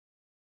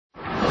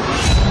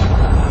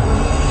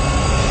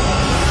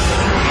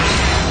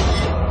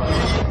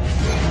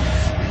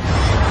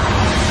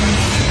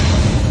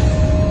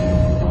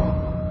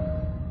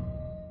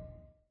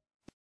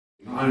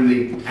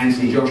only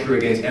Anthony Joshua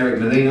against Eric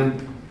Molina,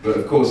 but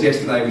of course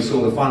yesterday we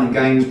saw the fun and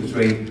games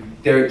between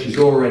Derek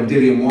Chisora and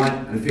Dillian White,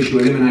 an official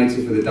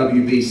eliminator for the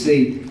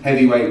WBC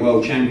Heavyweight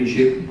World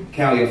Championship.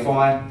 Kalia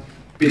Fai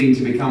bidding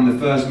to become the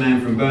first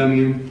man from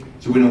Birmingham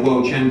to win a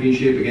World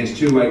Championship against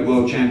two-weight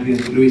world champion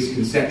Luis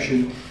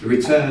Concepcion. The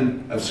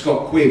return of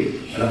Scott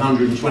Quigg at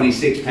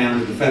 126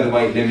 pounds at the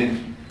featherweight limit,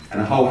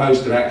 and a whole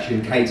host of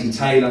action. Katie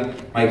Taylor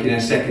making her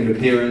second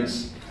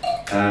appearance.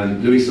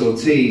 Luis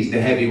Ortiz,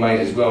 the heavyweight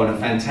as well, and a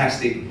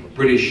fantastic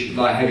British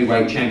light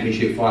heavyweight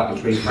championship fight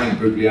between Frank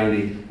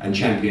Buglioni and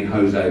champion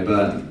Jose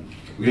Burton.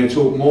 We're going to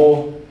talk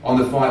more on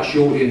the fight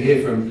shortly and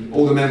hear from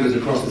all the members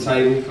across the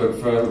table, but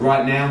for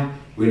right now,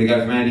 we're going to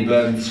go from Andy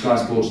Burton for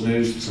Sky Sports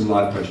News for some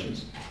live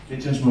questions.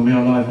 Gentlemen, we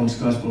are live on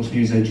Sky Sports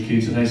News HQ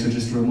today, so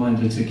just a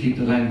reminder to keep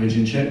the language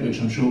in check, which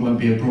I'm sure won't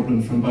be a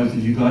problem from both of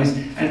you guys.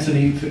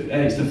 Anthony,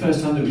 it's the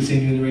first time that we've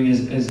seen you in the ring,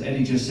 as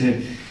Eddie just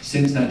said,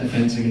 since that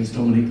defence against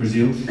Dominic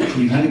Brazil. So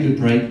you've had a good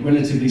break.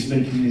 Relatively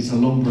speaking, it's a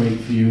long break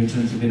for you in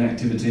terms of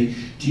inactivity.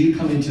 Do you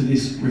come into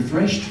this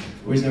refreshed,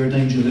 or is there a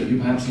danger that you're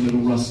perhaps a little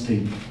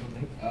rusty?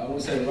 I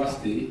won't say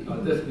rusty. I'll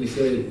definitely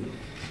say,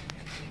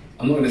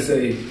 I'm not going to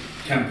say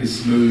camp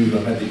is smooth,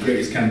 I've had the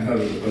greatest camp ever,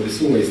 but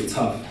it's always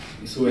tough.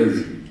 It's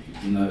always,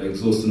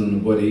 exhausting on the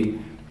body,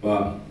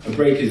 but a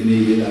break is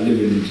needed. I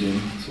live in the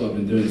gym. That's what I've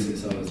been doing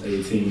since I was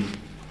 18,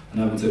 and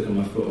I haven't taken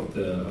my foot off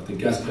the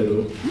gas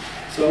pedal.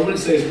 So I wouldn't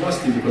say it's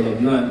rusty because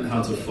I've learned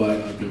how to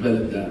fight. I've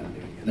developed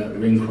that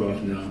ring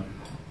craft now.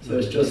 So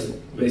it's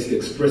just basically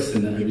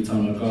expressing that every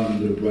time I go out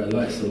under the bright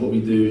light. So what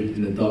we do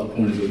in the dark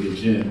corners of the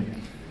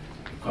gym,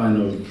 kind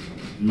of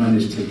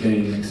managed to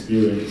gain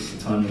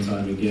experience time and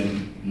time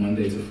again,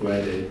 Monday to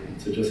Friday,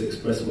 to just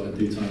express what I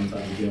do time and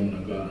time again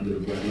when I go out under the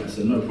bright light.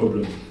 So no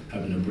problem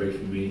having a break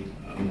for me.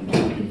 I'm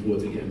looking forward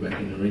to getting back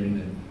in the ring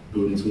and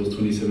building towards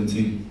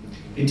 2017.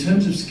 In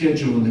terms of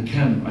schedule and the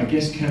camp, I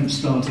guess camp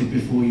started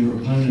before your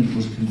opponent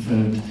was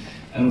confirmed,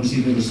 and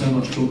obviously there was so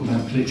much talk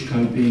about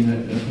Klitschko being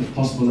a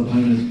possible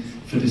opponent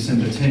for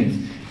December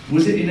 10th.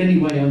 Was it in any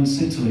way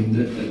unsettling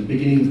that at the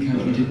beginning of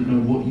camp you didn't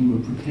know what you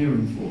were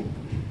preparing for?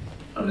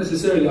 Not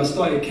necessarily. I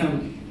started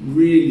camp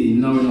really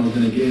knowing I was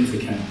going to get into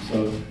camp.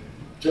 So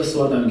just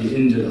so I don't get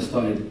injured, I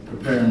started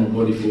preparing my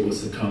body for what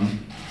was to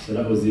come. So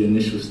that was the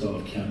initial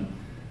start of camp.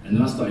 And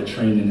then I started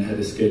training ahead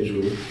of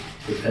schedule,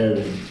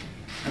 preparing.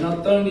 And I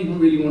don't even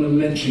really want to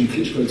mention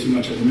Klitschko too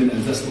much at the minute,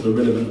 as that's not the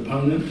relevant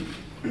opponent.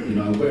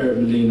 I've got Eric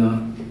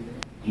Molina,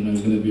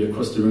 he's going to be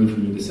across the ring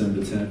from me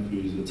December 10th,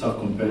 who's a tough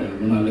competitor.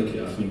 When I look at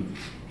it, I think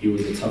he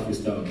was the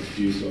toughest out of the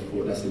few, so I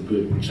thought that's a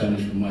good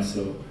challenge for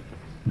myself.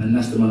 And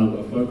that's the man I've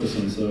got to focus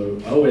on. So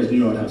I always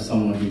knew I'd have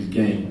someone who's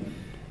game.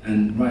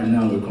 And right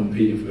now we're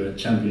competing for a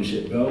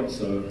championship belt,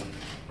 so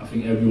I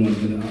think everyone's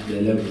going to up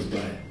their levels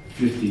by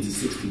 50 to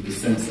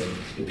 60%. So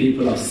the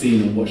people I've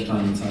seen and watched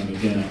time and time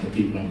again are the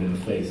people I'm going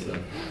to face. So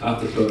I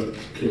have to put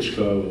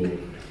Klitschko or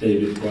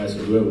David Price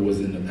or whoever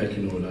was in the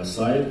pecking order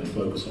aside and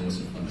focus on what's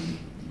in front of me.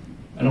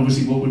 And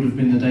obviously what would have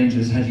been the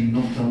dangers had you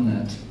not done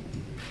that?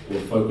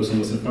 Or focus on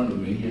what's in front of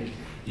me? Yeah.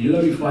 You'll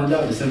only find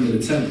out December the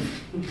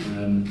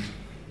 10th.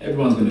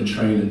 Everyone's going to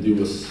train and do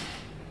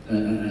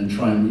and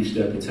try and reach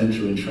their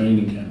potential in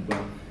training camp,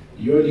 but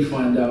you only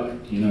find out,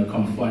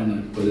 come fight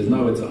night, because there's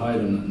nowhere to hide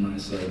on that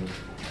night. So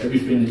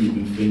everything that you've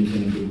been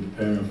thinking and been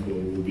preparing for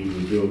will be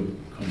revealed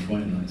come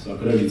fight night. So I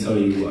could only tell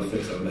you what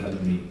effects that would have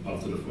had on me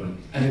after the fight.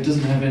 And it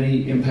doesn't have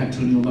any impact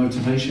on your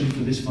motivation for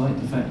this fight,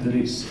 the fact that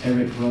it's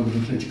Eric rather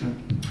than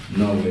Klitschko?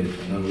 No way.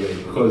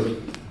 Because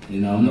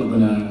I'm not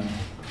gonna.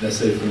 Let's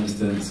say, for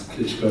instance,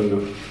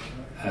 Klitschko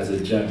has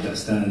a jab that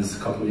stands a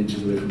couple of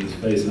inches away from his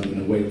face, and I'm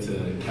going to wait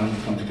to counter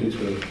punch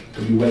Klitschko.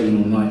 I'll be waiting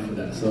all night for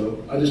that.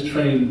 So I just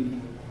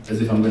train as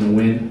if I'm going to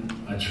win.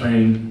 I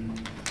train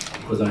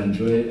because I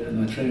enjoy it,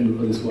 and I train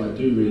because it's what I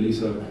do, really.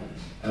 So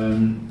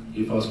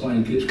if I was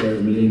fighting Klitschko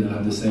or Molina, I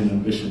have the same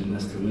ambition, and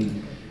that's to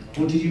win.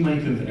 What did you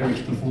make of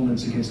Eric's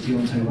performance against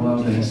Deontay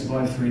Wilder? His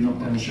 5-3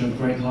 knockdown showed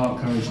great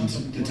heart, courage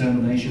and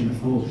determination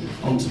before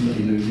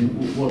ultimately losing.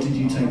 What did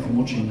you take from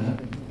watching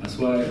that? I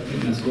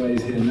think that's why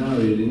he's here now,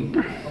 really.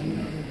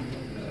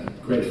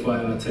 Great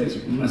fighter, takes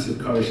massive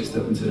courage to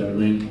step into that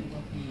ring.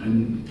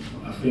 And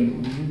I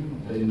think,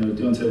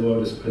 Deontay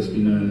Wilder is supposed to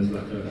be known as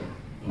like a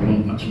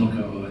one-punch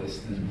knockout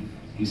artist, and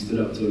he stood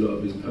up to a lot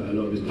of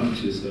his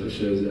punches. So it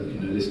shows that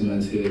this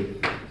man's here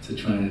to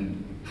try and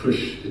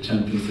push the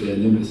champions to their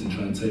limits and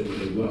try and take what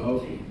they've got,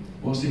 hopefully.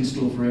 What's in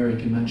store for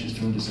Eric in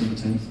Manchester on December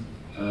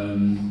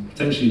 10th?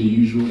 Potentially the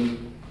usual.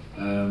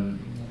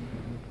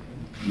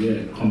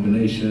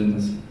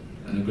 Combinations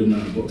and a good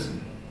night of boxing.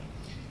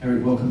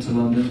 Eric, welcome to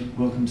London,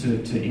 welcome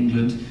to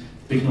England.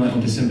 Big night on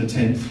December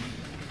 10th.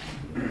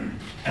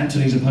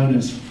 Anthony's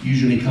opponents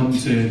usually come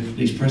to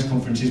these press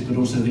conferences, but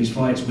also these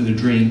fights with a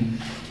dream.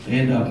 They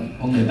end up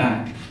on their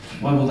back.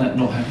 Why will that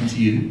not happen to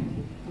you?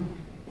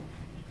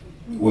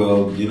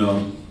 Well,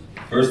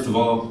 first of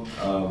all,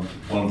 I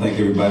want to thank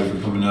everybody for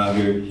coming out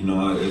here.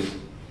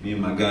 Me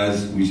and my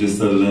guys, we just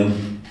settled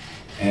in,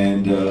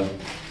 and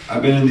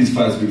I've been in these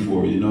fights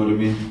before, you know what I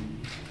mean?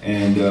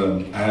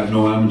 And I have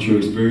no amateur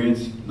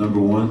experience,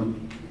 number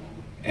one.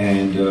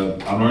 and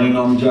I'm learning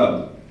on the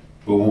job.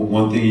 But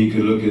one thing you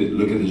could look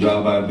at the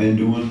job I've been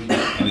doing,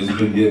 and it's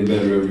been getting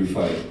better every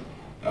fight.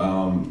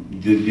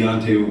 The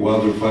Deontay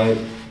Wilder fight,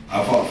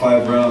 I fought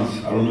 5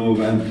 rounds. I don't know if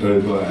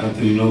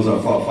Anthony knows I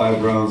fought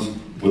 5 rounds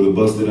with a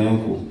busted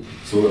ankle.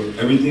 So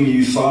everything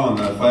you saw in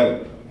that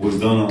fight was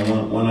done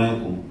on one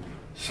ankle.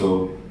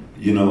 So,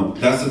 you know,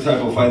 that's the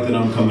type of fight that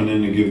I'm coming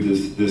in to give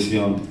this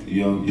young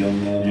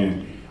man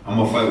here. I'm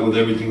gonna fight with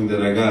everything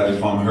that I got.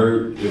 If I'm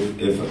hurt,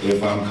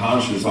 if I'm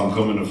conscious, I'm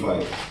coming to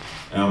fight.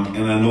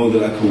 And I know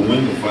that I could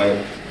win the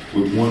fight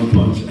with one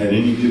punch at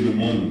any given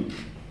moment.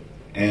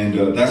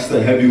 And that's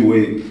the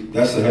heavyweight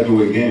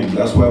game.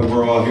 That's why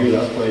we're all here.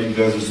 That's why you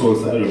guys are so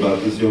excited about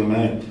this young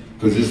man,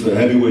 because it's the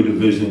heavyweight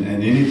division,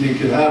 and anything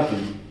could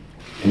happen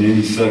in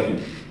any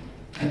second.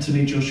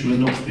 Anthony Joshua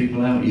knocks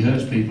people out, he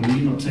hurts people.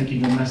 You're not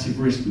taking a massive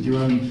risk with your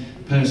own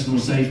personal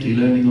safety,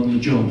 learning on the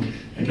job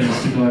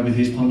against a guy with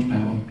his punch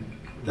power.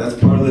 That's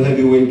part of the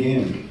heavyweight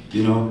game.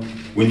 You know,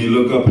 when you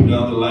look up and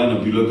down the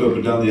lineup, you look up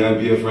and down the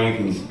IBF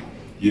rankings,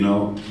 you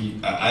know,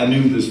 I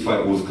knew this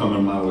fight was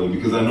coming my way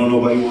because I know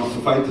nobody wants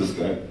to fight this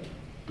guy.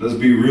 Let's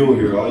be real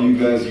here. All you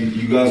guys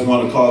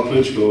want to call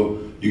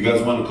Klitschko, you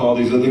guys want to call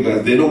these other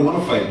guys. They don't want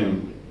to fight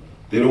him.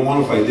 They don't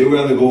want to fight. They'd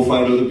rather go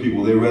fight other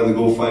people. They'd rather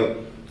go fight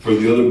for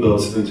the other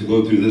belts than to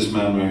go through this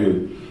man right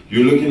here.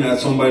 You're looking at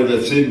somebody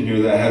that's sitting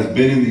here that has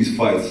been in these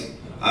fights.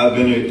 I've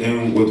been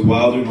in with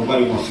Wilder.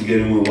 Nobody wants to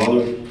get in with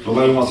Wilder.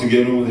 Nobody wants to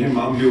get in with him.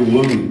 I'm here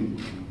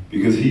willing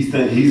because he's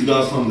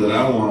got something that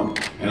I want,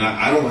 and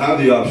I don't have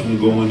the option to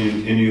go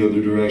in any other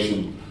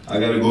direction. I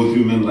got to go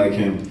through men like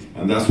him,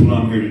 and that's what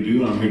I'm here to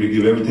do. I'm here to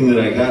give everything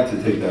that I got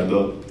to take that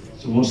belt.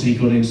 So what's he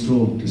got in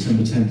store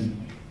December 10th?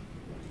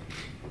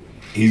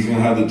 He's going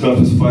to have the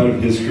toughest fight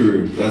of his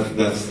career.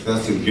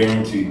 That's a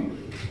guarantee.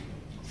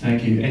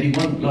 Thank you. Eddie,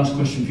 one last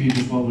question for you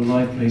just while we're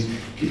live, please.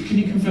 Can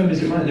you confirm,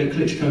 is it right that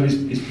Klitschko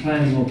is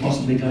planning or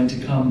possibly going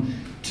to come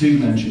to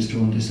Manchester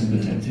on December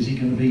 10th? Is he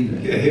going to be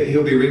there? Yeah,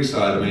 he'll be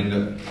ringside. I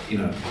mean, you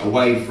know,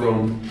 away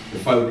from the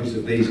focus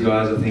of these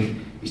guys, I think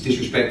it's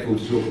disrespectful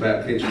to talk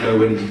about Klitschko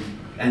when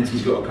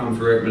Anthony's got to come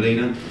for Eric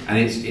Molina, and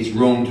it's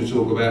wrong to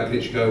talk about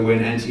Klitschko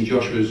when Anthony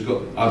Joshua's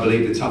got, I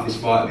believe, the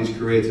toughest fight of his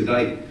career to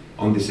date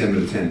on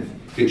December the 10th.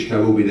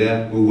 Klitschko will be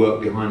there, we'll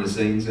work behind the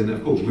scenes, and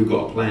of course we've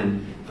got a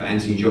plan for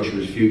Anthony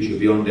Joshua's future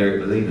beyond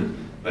Eric Molina,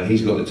 but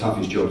he's got the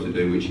toughest job to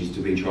do, which is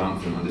to be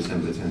triumphant on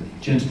December the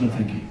 10th. Gentlemen,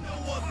 thank you.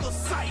 No other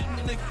sight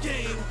in the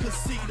game could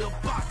see the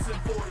boxing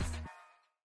voice.